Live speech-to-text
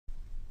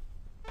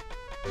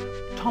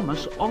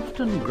Thomas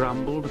often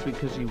grumbled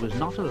because he was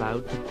not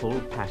allowed to pull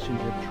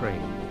passenger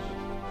trains.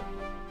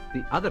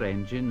 The other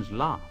engines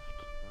laughed.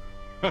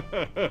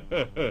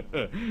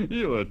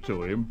 You are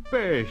too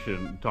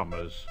impatient,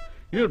 Thomas.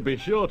 You'd be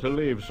sure to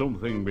leave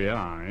something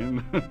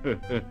behind.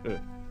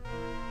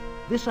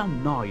 This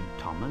annoyed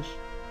Thomas.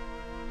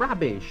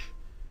 Rubbish!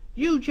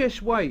 You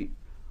just wait.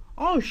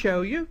 I'll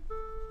show you.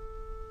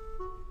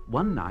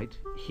 One night,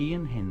 he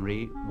and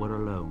Henry were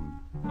alone.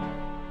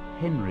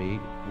 Henry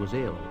was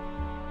ill.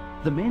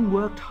 The men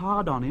worked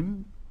hard on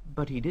him,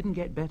 but he didn't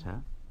get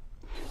better.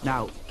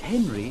 Now,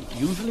 Henry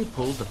usually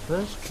pulled the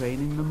first train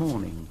in the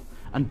morning,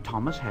 and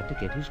Thomas had to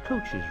get his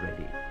coaches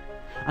ready.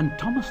 And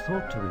Thomas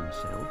thought to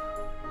himself,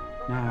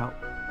 now,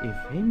 if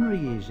Henry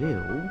is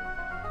ill,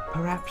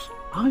 perhaps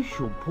I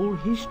shall pull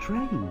his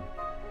train.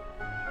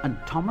 And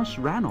Thomas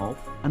ran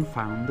off and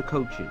found the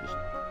coaches.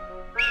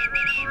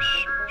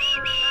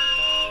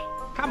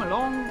 Come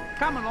along,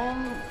 come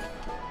along.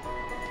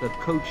 The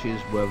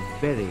coaches were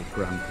very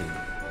grumpy.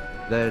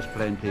 There's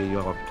plenty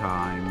of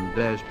time,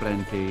 there's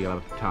plenty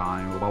of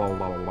time.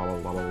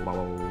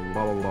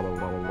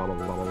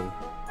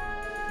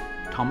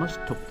 Thomas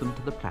took them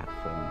to the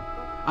platform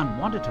and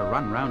wanted to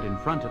run round in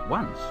front at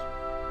once,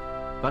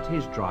 but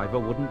his driver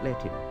wouldn't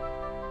let him.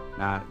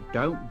 Now,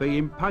 don't be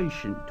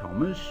impatient,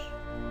 Thomas.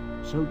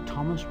 So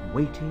Thomas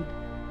waited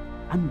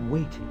and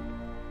waited.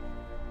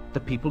 The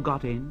people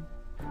got in.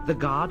 The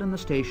guard and the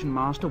station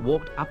master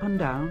walked up and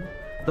down.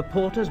 The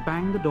porters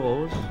banged the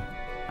doors,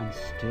 and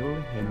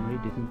still Henry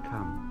didn't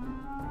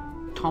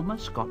come.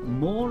 Thomas got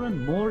more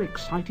and more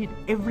excited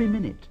every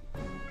minute.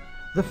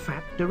 The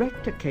fat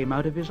director came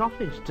out of his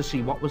office to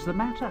see what was the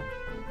matter,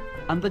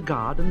 and the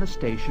guard and the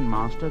station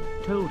master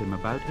told him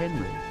about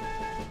Henry.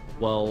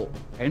 Well,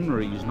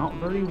 Henry's not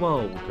very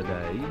well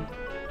today.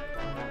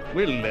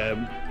 We'll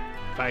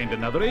find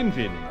another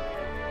engine.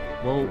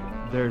 Well,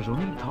 there's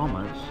only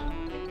Thomas.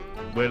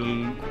 Well,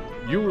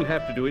 you'll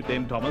have to do it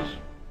then, Thomas.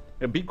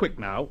 Be quick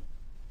now.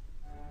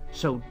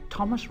 So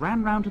Thomas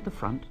ran round to the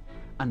front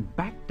and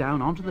back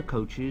down onto the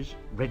coaches,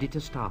 ready to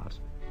start.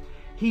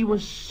 He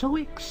was so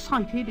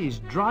excited his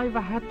driver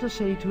had to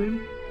say to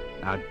him,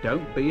 Now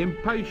don't be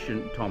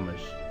impatient,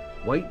 Thomas.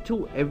 Wait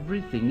till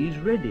everything is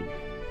ready.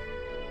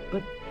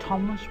 But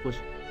Thomas was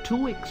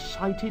too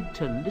excited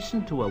to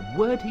listen to a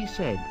word he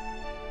said.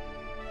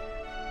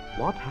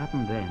 What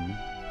happened then,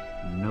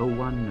 no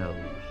one knows.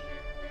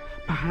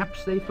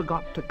 Perhaps they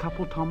forgot to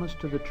couple Thomas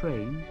to the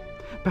train.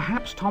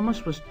 Perhaps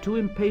Thomas was too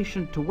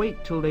impatient to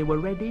wait till they were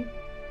ready.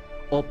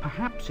 Or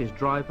perhaps his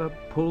driver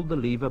pulled the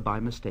lever by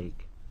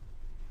mistake.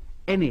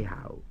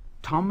 Anyhow,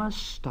 Thomas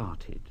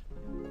started.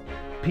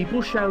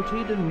 People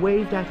shouted and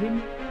waved at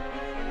him,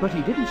 but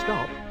he didn't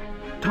stop.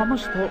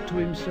 Thomas thought to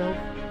himself,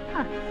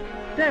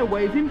 They're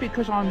waving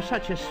because I'm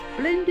such a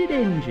splendid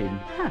engine.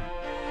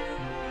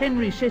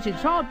 Henry says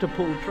it's hard to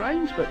pull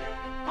trains, but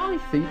I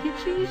think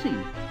it's easy.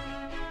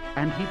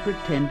 And he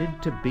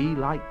pretended to be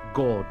like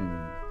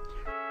Gordon.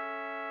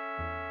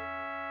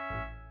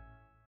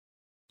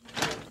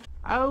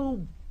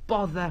 Oh,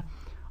 bother.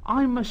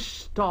 I must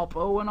stop.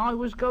 Oh, and I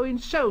was going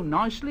so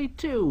nicely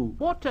too.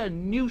 What a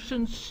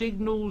nuisance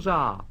signals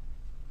are.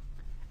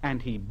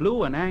 And he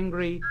blew an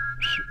angry...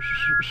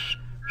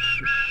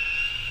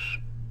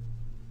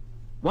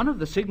 One of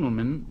the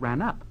signalmen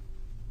ran up.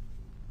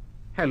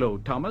 Hello,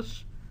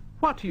 Thomas.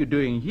 What are you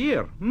doing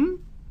here,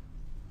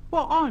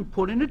 Well, I'm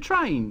pulling a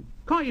train.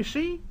 Can't you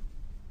see?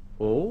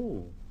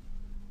 Oh,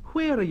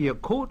 where are your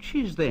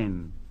coaches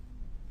then?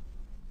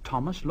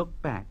 Thomas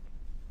looked back.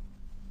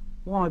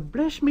 Why,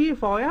 bless me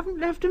if I haven't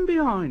left them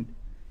behind.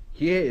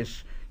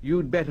 Yes,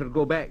 you'd better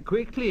go back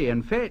quickly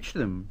and fetch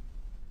them.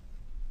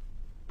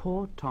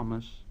 Poor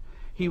Thomas.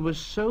 He was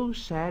so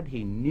sad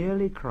he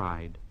nearly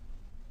cried.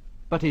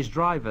 But his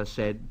driver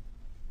said,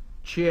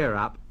 Cheer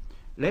up.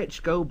 Let's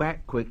go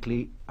back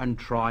quickly and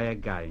try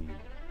again.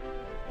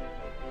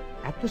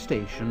 At the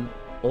station,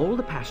 all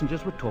the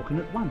passengers were talking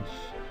at once.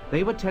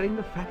 They were telling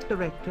the fat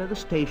director, the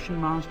station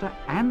master,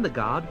 and the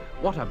guard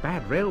what a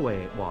bad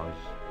railway it was.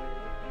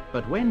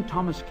 But when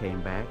Thomas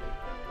came back,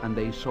 and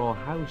they saw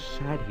how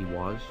sad he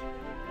was,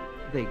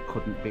 they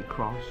couldn't be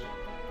cross.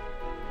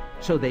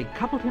 So they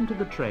coupled him to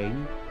the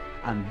train,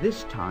 and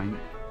this time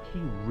he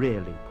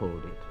really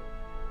pulled it.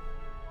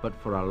 But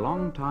for a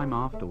long time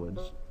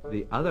afterwards,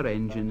 the other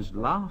engines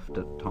laughed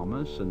at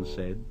Thomas and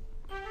said,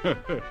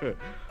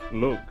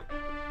 Look,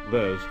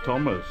 there's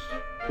Thomas,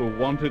 who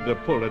wanted to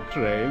pull a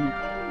train,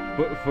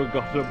 but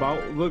forgot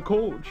about the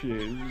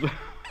coaches.